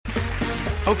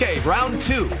Okay, round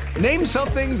 2. Name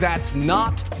something that's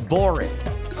not boring.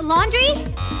 A laundry?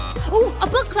 Ooh, a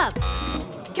book club.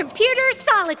 Computer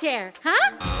solitaire,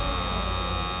 huh?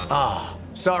 Ah,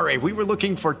 sorry, we were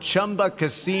looking for Chumba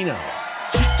Casino.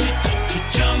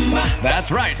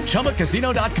 That's right,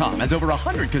 ChumbaCasino.com has over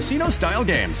 100 casino-style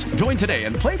games. Join today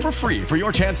and play for free for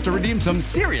your chance to redeem some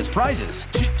serious prizes.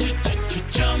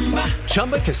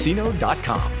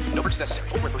 ChumbaCasino.com. No purchase necessary.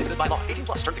 Void where prohibited by law. 18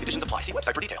 plus terms and conditions apply. See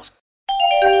website for details.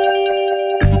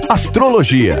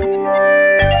 Astrologia.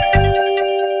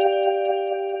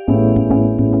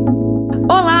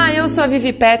 Olá, eu sou a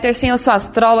Vivi Peterson, eu sou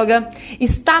astróloga.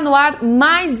 Está no ar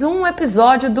mais um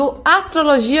episódio do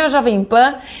Astrologia Jovem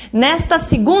Pan, nesta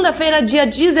segunda-feira, dia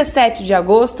 17 de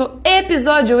agosto.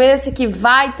 Episódio esse que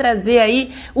vai trazer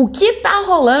aí o que tá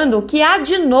rolando, o que há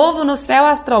de novo no céu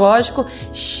astrológico,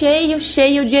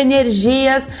 cheio de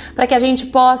energias, para que a gente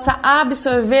possa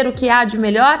absorver o que há de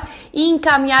melhor e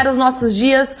encaminhar os nossos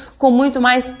dias com muito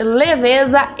mais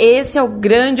leveza. Esse é o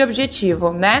grande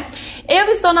objetivo, né? Eu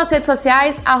estou nas redes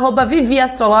sociais,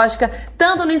 @ViviAstrológica,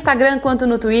 tanto no Instagram quanto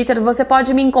no Twitter. Você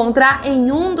pode me encontrar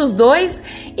em um dos dois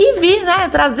e vir, né,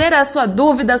 trazer a sua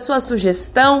dúvida, a sua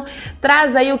sugestão.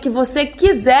 Traz aí o que você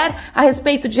quiser a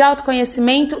respeito de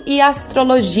autoconhecimento e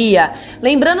astrologia.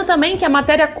 Lembrando também que a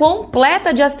matéria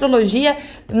completa de astrologia,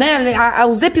 né,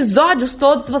 os episódios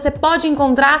todos você pode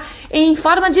encontrar em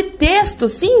forma de texto.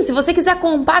 Sim, se você quiser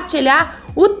compartilhar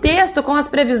o texto com as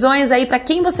previsões aí para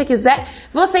quem você quiser,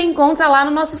 você encontra lá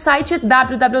no nosso site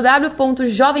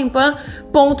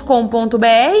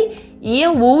www.jovempan.com.br. E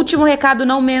o último recado,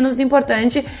 não menos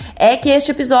importante, é que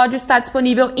este episódio está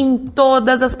disponível em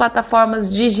todas as plataformas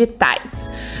digitais.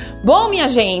 Bom, minha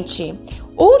gente,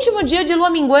 último dia de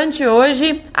lua minguante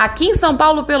hoje, aqui em São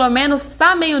Paulo pelo menos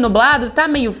tá meio nublado, tá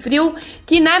meio frio,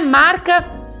 que, né,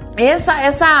 marca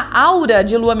essa aura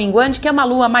de lua minguante, que é uma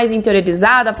lua mais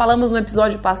interiorizada. Falamos no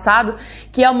episódio passado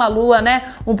que é uma lua,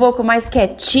 né, um pouco mais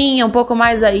quietinha, um pouco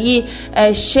mais aí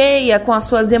cheia com as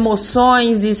suas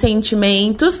emoções e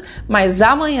sentimentos, mas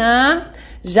amanhã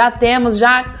já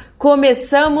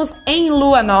começamos em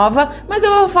Lua Nova, mas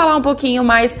eu vou falar um pouquinho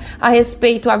mais a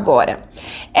respeito agora.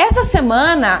 Essa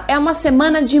semana é uma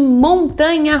semana de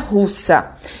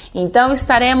montanha-russa. Então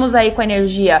estaremos aí com a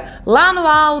energia lá no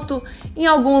alto, em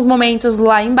alguns momentos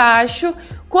lá embaixo.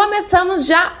 Começamos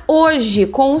já hoje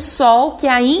com o Sol, que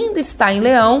ainda está em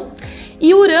Leão,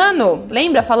 e Urano.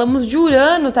 Lembra? Falamos de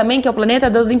Urano também, que é o planeta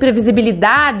das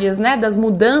imprevisibilidades, né? Das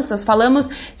mudanças. Falamos,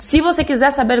 se você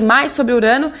quiser saber mais sobre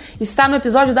Urano, está no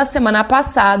episódio da semana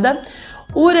passada.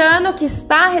 Urano que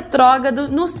está retrógrado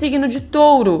no signo de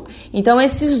Touro. Então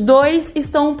esses dois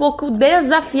estão um pouco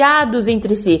desafiados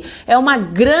entre si. É uma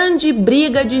grande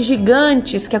briga de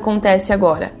gigantes que acontece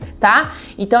agora, tá?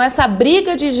 Então essa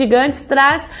briga de gigantes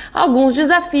traz alguns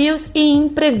desafios e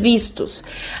imprevistos.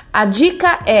 A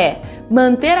dica é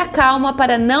manter a calma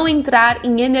para não entrar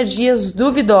em energias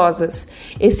duvidosas.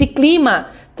 Esse clima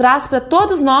traz para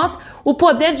todos nós o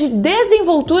poder de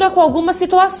desenvoltura com algumas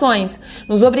situações,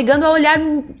 nos obrigando a olhar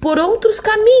por outros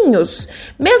caminhos,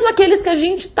 mesmo aqueles que a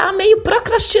gente está meio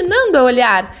procrastinando a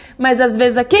olhar, mas às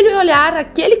vezes aquele olhar,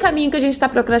 aquele caminho que a gente está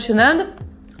procrastinando,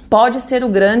 pode ser o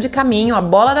grande caminho, a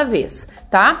bola da vez,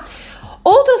 tá?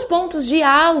 Outros pontos de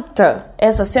alta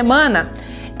essa semana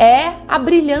é a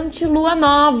brilhante Lua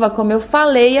Nova, como eu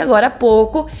falei agora há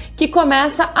pouco, que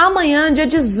começa amanhã, dia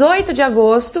 18 de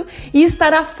agosto, e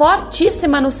estará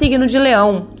fortíssima no signo de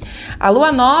Leão. A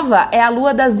Lua Nova é a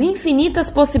lua das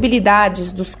infinitas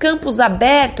possibilidades, dos campos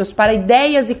abertos para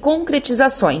ideias e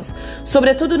concretizações,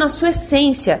 sobretudo na sua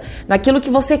essência, naquilo que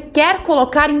você quer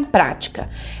colocar em prática.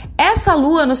 Essa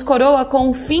lua nos coroa com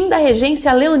o fim da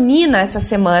regência leonina essa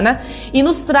semana e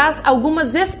nos traz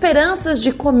algumas esperanças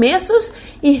de começos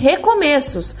e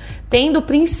recomeços, tendo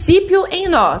princípio em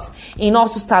nós, em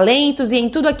nossos talentos e em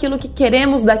tudo aquilo que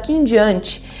queremos daqui em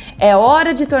diante. É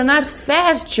hora de tornar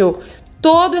fértil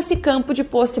todo esse campo de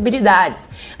possibilidades.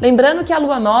 Lembrando que a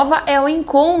Lua Nova é o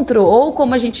encontro, ou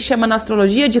como a gente chama na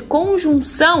astrologia, de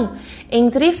conjunção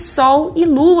entre Sol e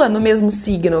Lua no mesmo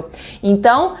signo.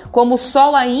 Então, como o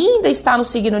Sol ainda está no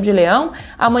signo de Leão,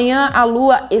 amanhã a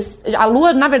Lua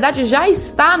na verdade já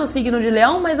está no signo de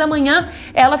Leão, mas amanhã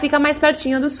ela fica mais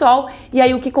pertinho do Sol, e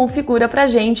aí o que configura pra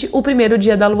gente o primeiro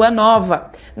dia da Lua Nova,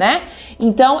 né?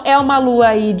 Então, é uma lua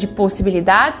aí de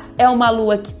possibilidades, é uma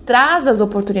lua que traz as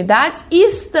oportunidades, e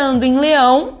estando em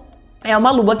Leão, é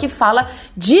uma lua que fala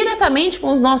diretamente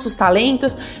com os nossos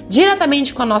talentos,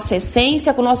 diretamente com a nossa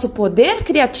essência, com o nosso poder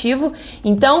criativo.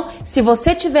 Então, se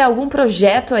você tiver algum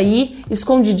projeto aí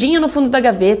escondidinho no fundo da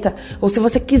gaveta, ou se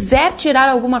você quiser tirar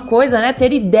alguma coisa, né,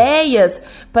 ter ideias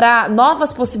para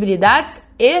novas possibilidades,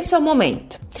 esse é o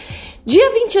momento.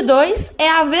 Dia 22 é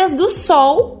a vez do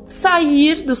Sol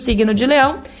sair do signo de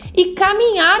Leão e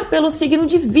caminhar pelo signo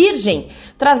de Virgem,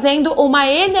 trazendo uma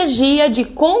energia de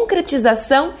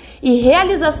concretização e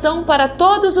realização para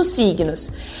todos os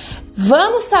signos.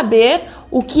 Vamos saber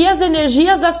o que as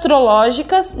energias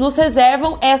astrológicas nos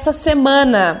reservam essa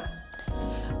semana.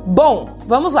 Bom,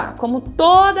 vamos lá. Como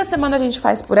toda semana a gente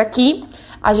faz por aqui,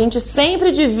 a gente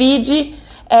sempre divide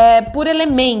por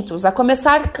elementos, a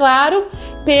começar, claro,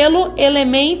 pelo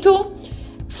elemento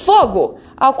fogo,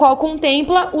 ao qual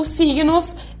contempla os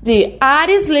signos de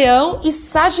Áries, Leão e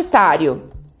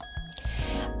Sagitário.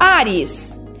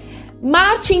 Áries.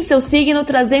 Marte em seu signo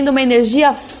trazendo uma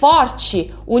energia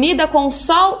forte, unida com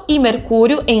Sol e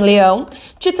Mercúrio em Leão,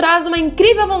 te traz uma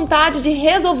incrível vontade de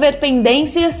resolver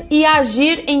pendências e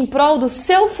agir em prol do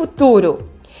seu futuro.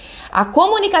 A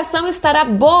comunicação estará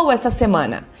boa essa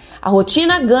semana. A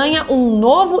rotina ganha um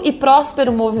novo e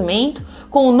próspero movimento,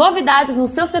 com novidades no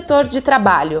seu setor de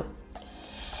trabalho.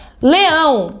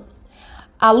 Leão.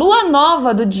 A Lua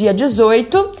Nova do dia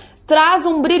 18 traz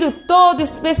um brilho todo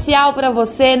especial para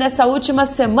você nessa última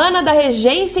semana da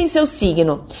regência em seu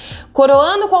signo.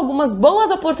 Coroando com algumas boas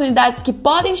oportunidades que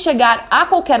podem chegar a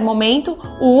qualquer momento,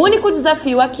 o único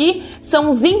desafio aqui são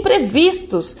os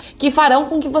imprevistos, que farão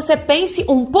com que você pense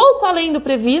um pouco além do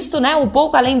previsto, né? Um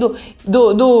pouco além do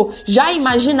já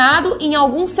imaginado em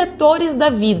alguns setores da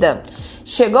vida.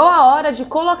 Chegou a hora de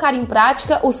colocar em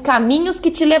prática os caminhos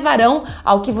que te levarão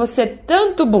ao que você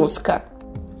tanto busca.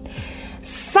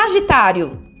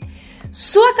 Sagitário.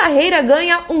 Sua carreira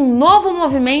ganha um novo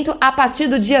movimento a partir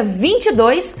do dia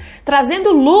 22,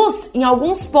 trazendo luz em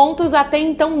alguns pontos até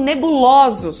então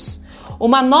nebulosos.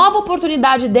 Uma nova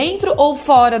oportunidade dentro ou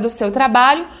fora do seu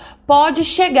trabalho pode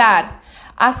chegar,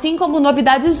 assim como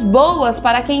novidades boas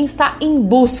para quem está em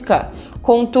busca.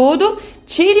 Contudo,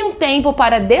 tire um tempo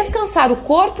para descansar o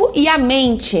corpo e a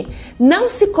mente. Não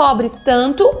se cobre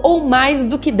tanto ou mais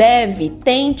do que deve.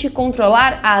 Tente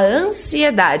controlar a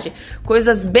ansiedade.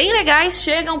 Coisas bem legais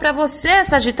chegam para você,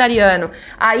 sagitariano,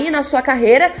 aí na sua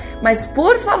carreira, mas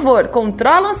por favor,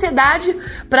 controla a ansiedade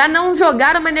para não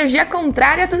jogar uma energia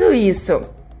contrária a tudo isso.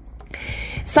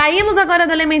 Saímos agora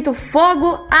do elemento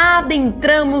fogo,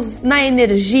 adentramos na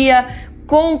energia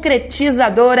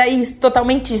concretizadora e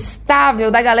totalmente estável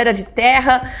da galera de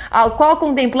terra, ao qual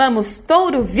contemplamos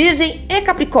Touro, Virgem e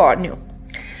Capricórnio.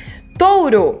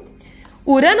 Touro.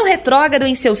 Urano retrógrado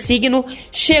em seu signo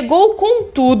chegou com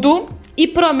tudo e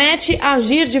promete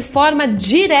agir de forma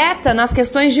direta nas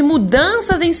questões de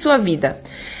mudanças em sua vida.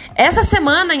 Essa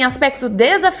semana, em aspecto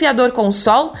desafiador com o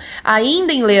Sol,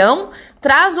 ainda em Leão,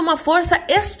 traz uma força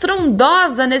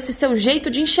estrondosa nesse seu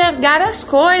jeito de enxergar as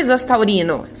coisas,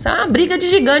 taurino. Isso é uma briga de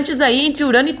gigantes aí entre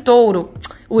Urano e Touro.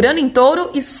 Urano em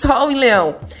Touro e Sol em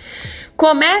Leão.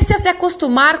 Comece a se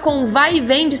acostumar com o vai e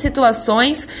vem de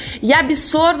situações e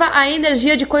absorva a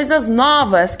energia de coisas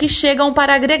novas que chegam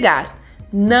para agregar.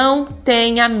 Não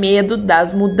tenha medo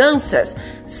das mudanças.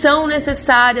 São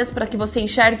necessárias para que você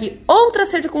enxergue outras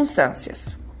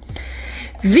circunstâncias.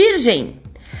 Virgem.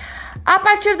 A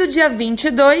partir do dia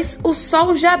 22, o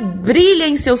Sol já brilha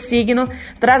em seu signo,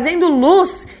 trazendo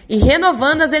luz e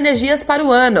renovando as energias para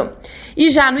o ano.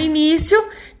 E já no início,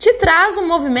 te traz um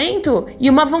movimento e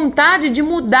uma vontade de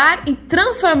mudar e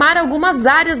transformar algumas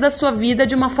áreas da sua vida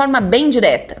de uma forma bem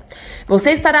direta. Você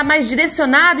estará mais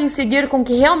direcionado em seguir com o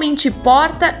que realmente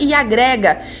importa e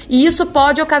agrega, e isso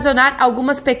pode ocasionar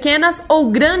algumas pequenas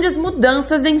ou grandes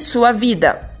mudanças em sua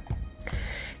vida.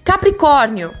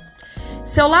 Capricórnio.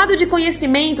 Seu lado de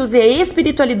conhecimentos e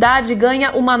espiritualidade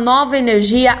ganha uma nova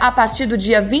energia a partir do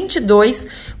dia 22,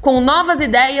 com novas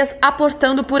ideias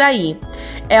aportando por aí.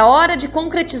 É hora de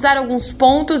concretizar alguns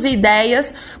pontos e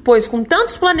ideias, pois com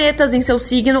tantos planetas em seu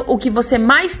signo, o que você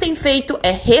mais tem feito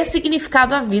é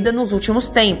ressignificado a vida nos últimos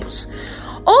tempos.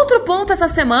 Outro ponto essa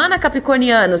semana,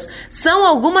 capricornianos, são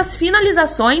algumas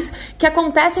finalizações que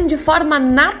acontecem de forma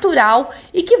natural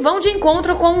e que vão de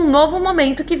encontro com um novo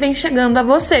momento que vem chegando a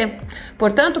você.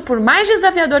 Portanto, por mais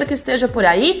desafiador que esteja por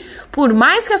aí, por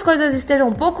mais que as coisas estejam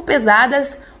um pouco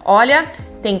pesadas, olha,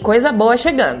 tem coisa boa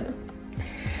chegando.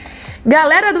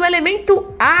 Galera do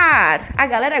elemento ar, a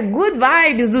galera good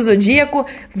vibes do zodíaco,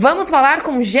 vamos falar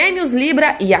com Gêmeos,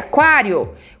 Libra e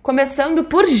Aquário. Começando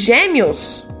por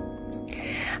Gêmeos.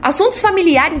 Assuntos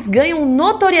familiares ganham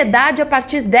notoriedade a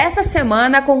partir dessa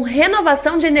semana com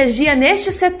renovação de energia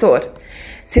neste setor.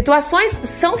 Situações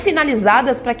são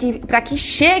finalizadas para que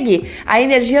chegue a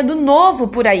energia do novo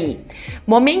por aí.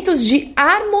 Momentos de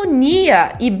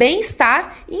harmonia e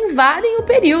bem-estar invadem o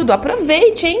período.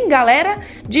 Aproveite, hein, galera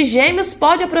de Gêmeos,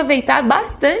 pode aproveitar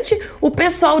bastante o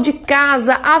pessoal de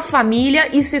casa, a família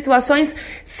e situações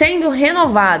sendo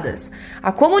renovadas.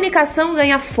 A comunicação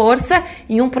ganha força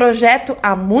e um projeto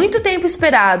há muito tempo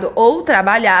esperado ou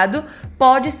trabalhado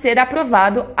pode ser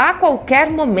aprovado a qualquer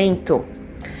momento.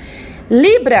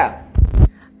 Libra.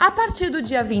 A partir do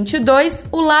dia 22,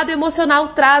 o lado emocional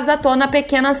traz à tona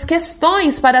pequenas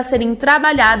questões para serem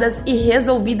trabalhadas e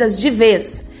resolvidas de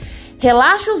vez.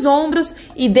 Relaxe os ombros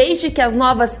e deixe que as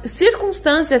novas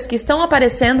circunstâncias que estão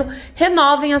aparecendo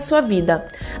renovem a sua vida.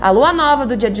 A Lua Nova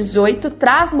do dia 18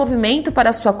 traz movimento para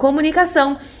a sua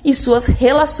comunicação e suas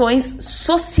relações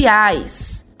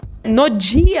sociais. No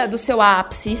dia do seu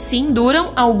ápice, sim,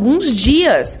 duram alguns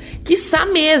dias, quiçá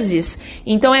meses.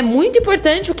 Então é muito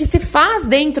importante o que se faz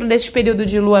dentro deste período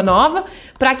de lua nova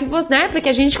para que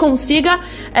a gente consiga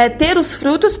ter os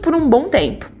frutos por um bom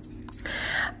tempo.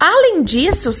 Além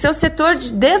disso, seu setor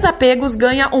de desapegos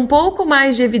ganha um pouco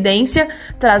mais de evidência,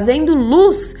 trazendo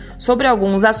luz sobre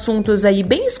alguns assuntos aí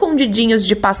bem escondidinhos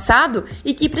de passado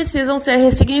e que precisam ser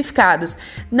ressignificados.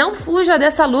 Não fuja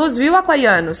dessa luz, viu,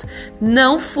 aquarianos?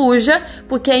 Não fuja,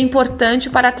 porque é importante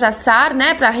para traçar,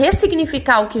 para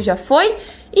ressignificar o que já foi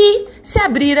e se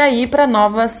abrir aí para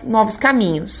novos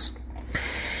caminhos.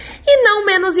 E não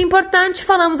menos importante,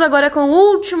 falamos agora com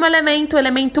o último elemento, o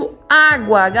elemento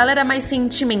água, galera mais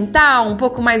sentimental, um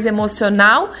pouco mais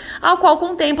emocional, ao qual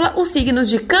contempla os signos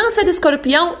de Câncer,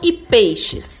 Escorpião e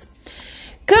Peixes.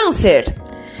 Câncer.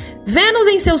 Vênus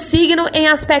em seu signo, em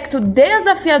aspecto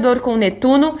desafiador com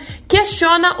Netuno,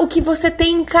 questiona o que você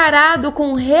tem encarado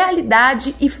com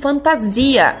realidade e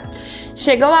fantasia.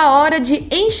 Chegou a hora de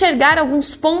enxergar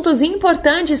alguns pontos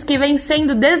importantes que vêm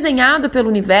sendo desenhado pelo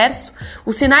universo.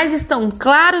 Os sinais estão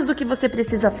claros do que você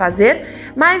precisa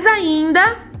fazer, mas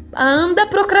ainda anda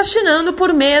procrastinando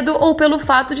por medo ou pelo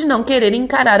fato de não querer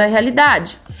encarar a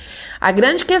realidade. A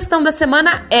grande questão da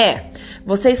semana é: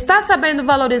 você está sabendo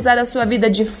valorizar a sua vida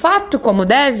de fato como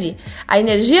deve? A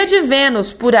energia de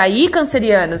Vênus por aí,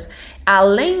 cancerianos,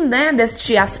 além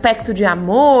deste aspecto de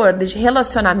amor, de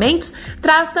relacionamentos,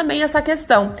 traz também essa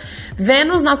questão.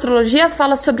 Vênus na astrologia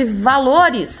fala sobre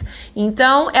valores,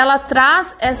 então ela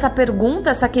traz essa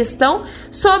pergunta, essa questão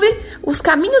sobre os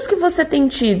caminhos que você tem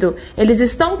tido. Eles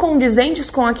estão condizentes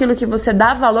com aquilo que você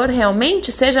dá valor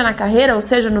realmente, seja na carreira ou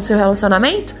seja no seu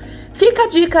relacionamento? Fica a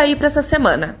dica aí para essa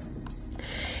semana.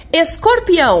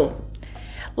 Escorpião.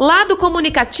 Lado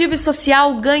comunicativo e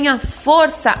social ganha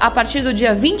força a partir do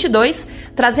dia 22,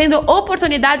 trazendo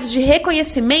oportunidades de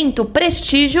reconhecimento,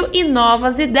 prestígio e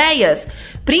novas ideias,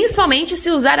 principalmente se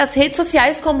usar as redes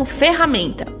sociais como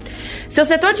ferramenta. Seu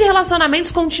setor de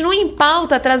relacionamentos continua em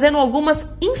pauta, trazendo algumas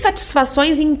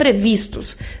insatisfações e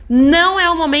imprevistos. Não é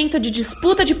o momento de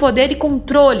disputa de poder e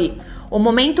controle. O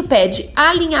momento pede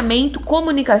alinhamento,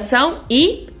 comunicação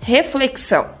e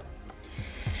reflexão.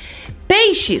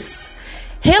 Peixes.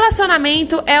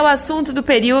 Relacionamento é o assunto do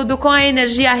período com a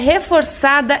energia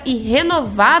reforçada e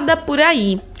renovada por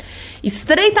aí.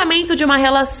 Estreitamento de uma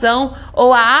relação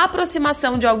ou a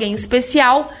aproximação de alguém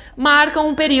especial marcam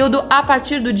um período a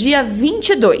partir do dia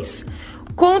 22.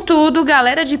 Contudo,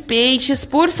 galera de Peixes,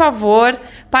 por favor,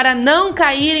 para não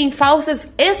cair em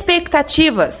falsas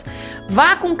expectativas,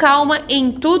 vá com calma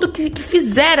em tudo que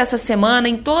fizer essa semana,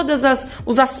 em todos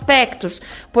os aspectos,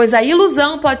 pois a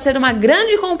ilusão pode ser uma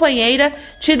grande companheira,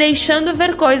 te deixando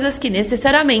ver coisas que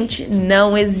necessariamente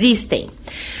não existem.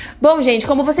 Bom, gente,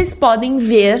 como vocês podem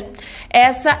ver,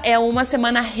 essa é uma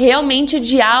semana realmente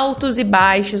de altos e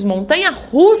baixos,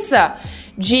 montanha-russa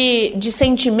de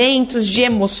sentimentos, de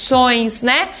emoções,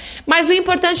 Mas o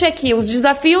importante é que os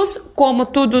desafios, como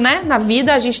tudo, na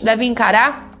vida, a gente deve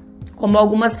encarar como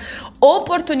algumas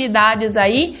oportunidades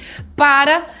aí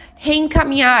para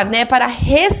reencaminhar, para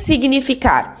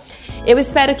ressignificar. Eu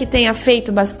espero que tenha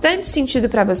feito bastante sentido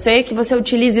para você, que você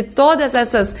utilize todas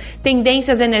essas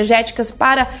tendências energéticas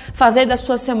para fazer da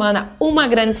sua semana uma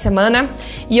grande semana.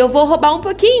 E eu vou roubar um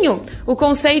pouquinho o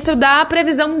conceito da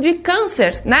previsão de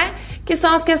Câncer, que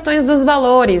são as questões dos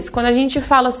valores. Quando a gente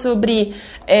fala sobre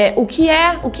o que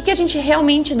a gente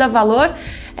realmente dá valor,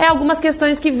 algumas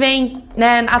questões que vêm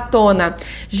à tona.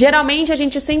 Geralmente a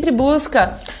gente sempre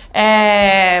busca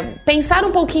pensar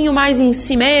um pouquinho mais em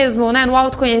si mesmo, no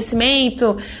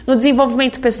autoconhecimento, no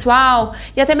desenvolvimento pessoal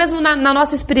e até mesmo na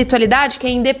nossa espiritualidade, que é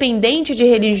independente de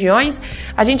religiões.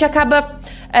 A gente acaba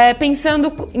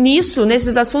pensando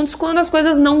nesses assuntos quando as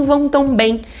coisas não vão tão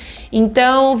bem.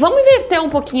 Então, vamos inverter um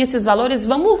pouquinho esses valores,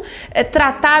 vamos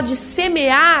tratar de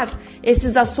semear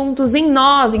esses assuntos em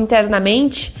nós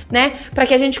internamente, né? Para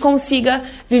que a gente consiga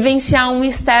vivenciar um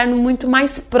externo muito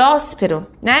mais próspero,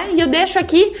 né? E eu deixo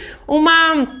aqui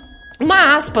uma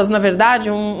aspas, na verdade,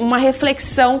 uma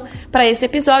reflexão para esse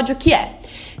episódio, que é: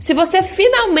 se você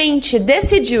finalmente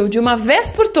decidiu de uma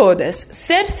vez por todas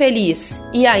ser feliz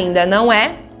e ainda não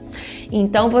é,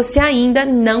 então você ainda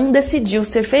não decidiu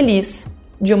ser feliz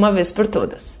de uma vez por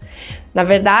todas. Na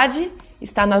verdade,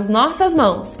 está nas nossas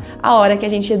mãos. A hora que a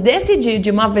gente decidir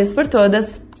de uma vez por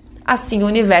todas, assim o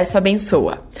universo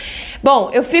abençoa.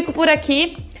 Bom, eu fico por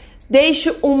aqui.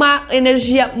 Deixo uma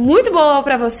energia muito boa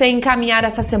para você encaminhar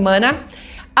essa semana.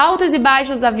 Altos e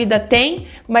baixos a vida tem,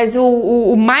 mas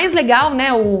o mais legal,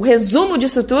 né, o resumo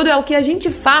disso tudo é o que a gente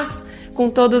faz com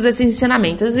todos esses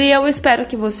ensinamentos. E eu espero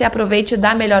que você aproveite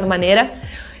da melhor maneira.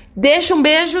 Deixa um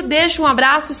beijo, deixa um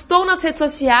abraço. Estou nas redes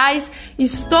sociais,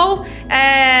 estou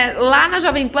lá na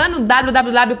Jovem Pan, no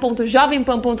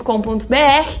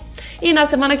www.jovempan.com.br, e na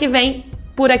semana que vem,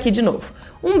 por aqui de novo.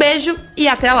 Um beijo e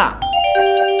até lá!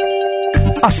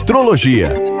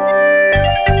 Astrologia.